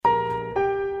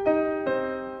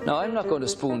Now, I'm not going to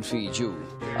spoon feed you.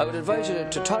 I would invite you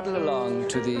to toddle along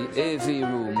to the AV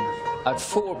room at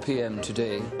 4 p.m.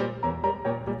 today.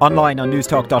 Online on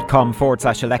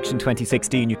newstalk.com/election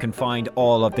 2016 you can find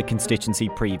all of the constituency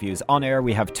previews. On air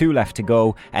we have 2 left to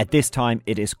go. At this time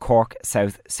it is Cork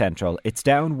South Central. It's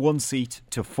down 1 seat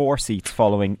to 4 seats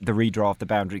following the redraw of the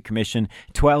Boundary Commission.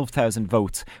 12,000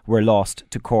 votes were lost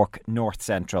to Cork North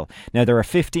Central. Now there are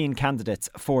 15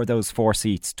 candidates for those 4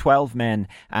 seats, 12 men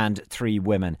and 3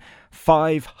 women.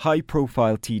 5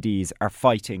 high-profile TDs are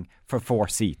fighting for 4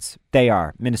 seats. They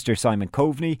are Minister Simon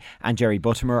Coveney and Jerry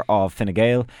Buttimer of Fine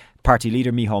Gael, Party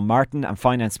leader Micheál Martin and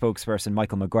finance spokesperson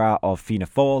Michael McGrath of Fianna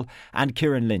Fáil, and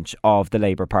Kieran Lynch of the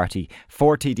Labour Party.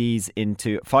 5 TDs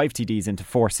into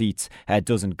 4 seats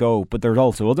doesn't go, but there are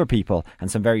also other people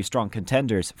and some very strong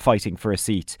contenders fighting for a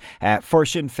seat. For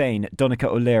Sinn Féin, Donncha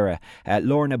O'Leary,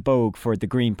 Lorna Bogue for the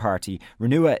Green Party.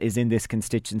 Renua is in this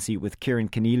constituency with Kieran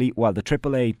Keneally, while the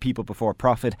AAA People Before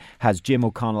Profit has Jim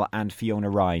O'Connell and Fiona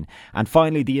Ryan. And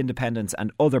finally, the Independents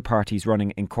and other parties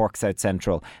running in Cork South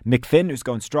Central. Mick Finn, who's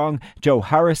going strong, Joe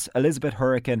Harris, Elizabeth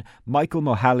Hurricane, Michael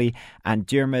Mohally and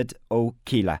Diarmid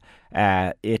O'Keela.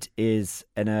 It is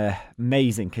an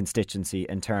amazing constituency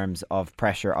in terms of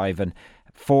pressure, Ivan.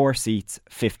 4 seats,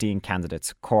 15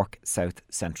 candidates, Cork South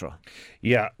Central.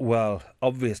 Yeah, well,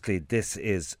 obviously this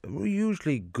is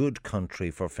usually good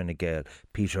country for Fine Gael.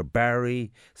 Peter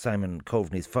Barry, Simon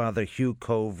Coveney's father, Hugh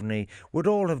Coveney, would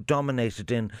all have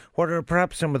dominated in what are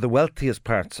perhaps some of the wealthiest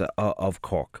parts of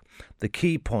Cork. The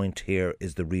key point here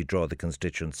is the redraw of the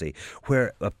constituency,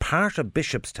 where a part of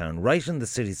Bishopstown, right in the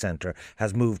city centre,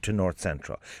 has moved to North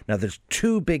Central. Now, there's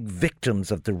 2 big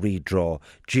victims of the redraw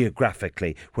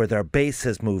geographically, where their base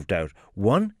has moved out.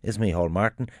 One is Micheál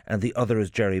Martin and the other is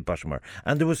Jerry Buttimer.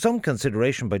 And there was some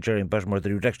consideration by Jerry Buttimer that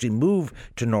he would actually move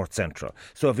to North Central.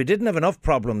 So if he didn't have enough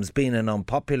problems being an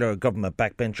unpopular government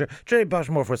backbencher, Jerry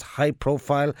Buttimer was high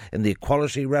profile in the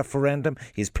equality referendum.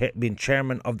 He's been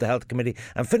chairman of the Health Committee.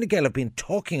 And Fine Gael have been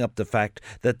talking up the fact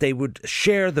that they would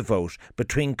share the vote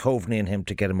between Coveney and him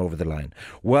to get him over the line.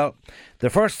 Well, the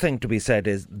first thing to be said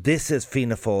is this is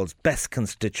Fianna Fáil's best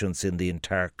constituency in the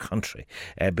entire country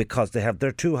because they have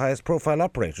their 2 highest profile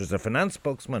operators, their finance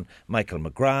spokesman Michael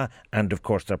McGrath and of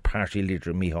course their party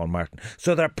leader Micheál Martin.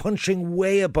 So they're punching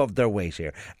way above their weight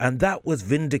here, and that was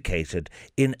vindicated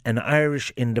in an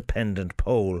Irish independent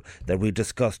poll that we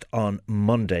discussed on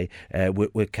Monday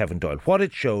with Kevin Doyle. What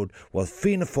it showed was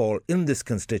Fianna Fáil in this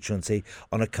constituency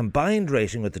on a combined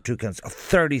rating with the 2 candidates of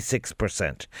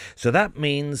 36%. So that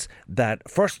means that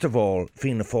first of all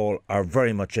Fianna Fáil are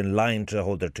very much in line to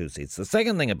hold their 2 seats. The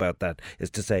second thing about that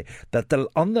is to say that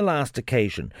on the last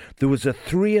occasion there was a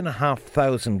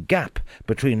 3,500 gap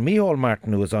between Micheál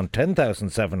Martin, who was on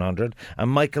 10,700,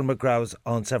 and Michael McGrath was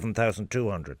on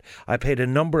 7,200. I paid a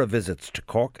number of visits to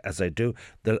Cork, as I do,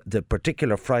 the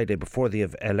particular Friday before the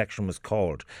election was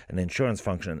called, an insurance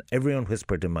function, and everyone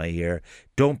whispered in my ear,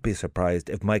 don't be surprised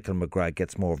if Michael McGrath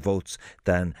gets more votes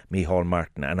than Micheál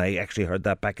Martin. And I actually heard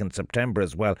that back in September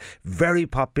as well. Very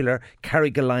popular,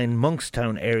 Carrigaline,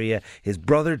 Monkstown area. His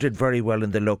brother did very well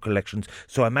in the local elections.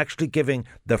 So I'm actually giving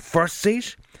the first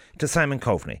seat to Simon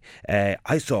Coveney.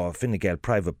 I saw a Fine Gael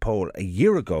private poll a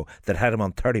year ago that had him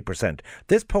on 30%.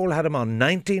 This poll had him on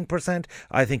 19%.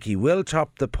 I think he will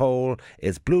top the poll.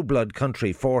 It's blue blood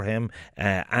country for him,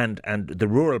 and the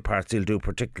rural parts he'll do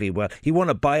particularly well. He won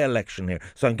a by-election here,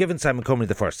 so I'm giving Simon Coveney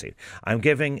the first seat. I'm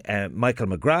giving Michael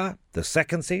McGrath the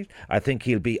second seat. I think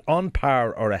he'll be on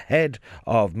par or ahead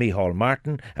of Micheál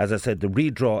Martin. As I said, the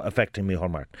redraw affecting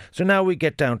Micheál Martin. So now we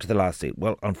get down to the last seat.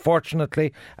 Well,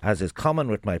 unfortunately, as is common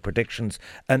with my predictions,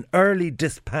 an early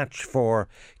dispatch for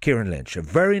Kieran Lynch. A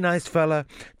very nice fella,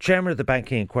 chairman of the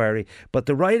Banking Inquiry, but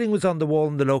the writing was on the wall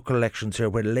in the local elections here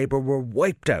where Labour were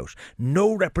wiped out.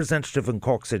 No representative in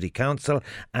Cork City Council,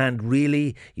 and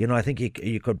really, I think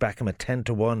you could back him at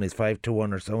 10-1, he's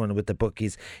 5-1 or so, and with the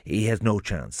bookies, he has no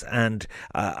chance. And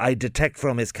I detect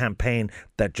from his campaign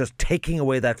that just taking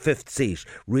away that 5th seat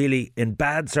really, in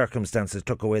bad circumstances,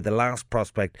 took away the last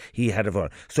prospect he had of all.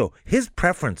 So his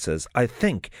preferences, I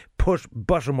think, put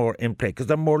Buttimer in play because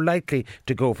they're more likely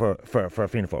to go for Fianna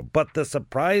Fáil. But the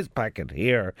surprise packet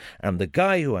here, and the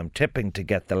guy who I'm tipping to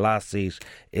get the last seat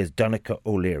is Donncha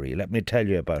O'Leary. Let me tell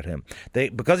you about him.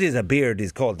 Because he has a beard,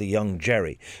 he's called the young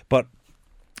Jerry. But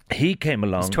He came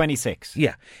along. He's 26.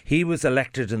 Yeah, he was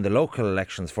elected in the local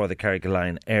elections for the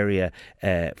Carrigaline area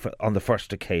on the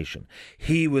first occasion.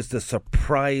 He was the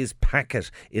surprise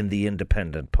packet in the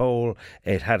independent poll.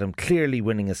 It had him clearly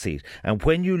winning a seat. And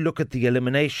when you look at the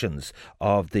eliminations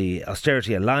of the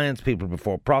Austerity Alliance, People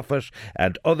Before Profit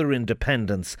and other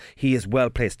independents, he is well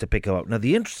placed to pick him up. Now,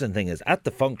 the interesting thing is, at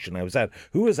the function I was at,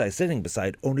 who was I sitting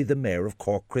beside? Only the Mayor of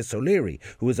Cork, Chris O'Leary,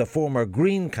 who was a former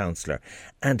Green councillor.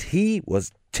 And he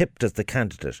was tipped as the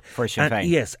candidate. For Sinn Féin.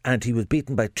 Yes, and he was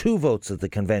beaten by 2 votes at the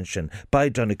convention by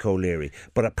Donegal O'Leary.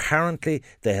 But apparently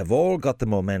they have all got the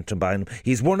momentum behind him.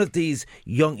 He's one of these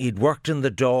young, he'd worked in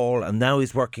the Dáil and now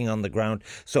he's working on the ground.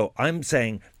 So I'm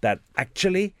saying that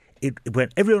actually, when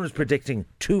everyone was predicting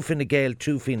 2 Fine Gael,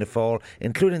 2 Fianna Fáil,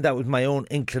 including that with my own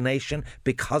inclination,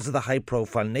 because of the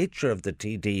high-profile nature of the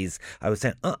TDs, I was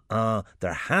saying,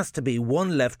 there has to be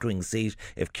one left-wing seat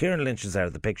if Kieran Lynch is out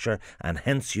of the picture, and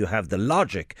hence you have the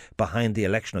logic behind the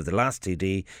election of the last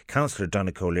TD, Councillor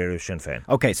Donegal O'Leary of Sinn Féin.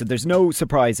 OK, so there's no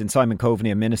surprise in Simon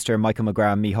Coveney, a minister, Michael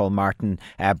McGrath, Micheál Martin,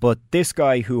 but this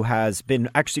guy who has been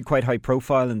actually quite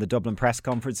high-profile in the Dublin press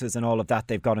conferences and all of that,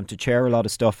 they've got him to chair a lot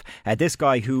of stuff. This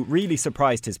guy who really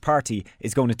surprised his party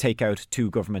is going to take out 2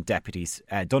 government deputies,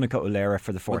 Donegal O'Leary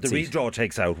for the 4th seat. The redraw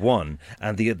takes out 1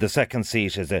 and the second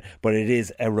seat is but it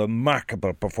is a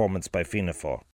remarkable performance by Fianna Fáil.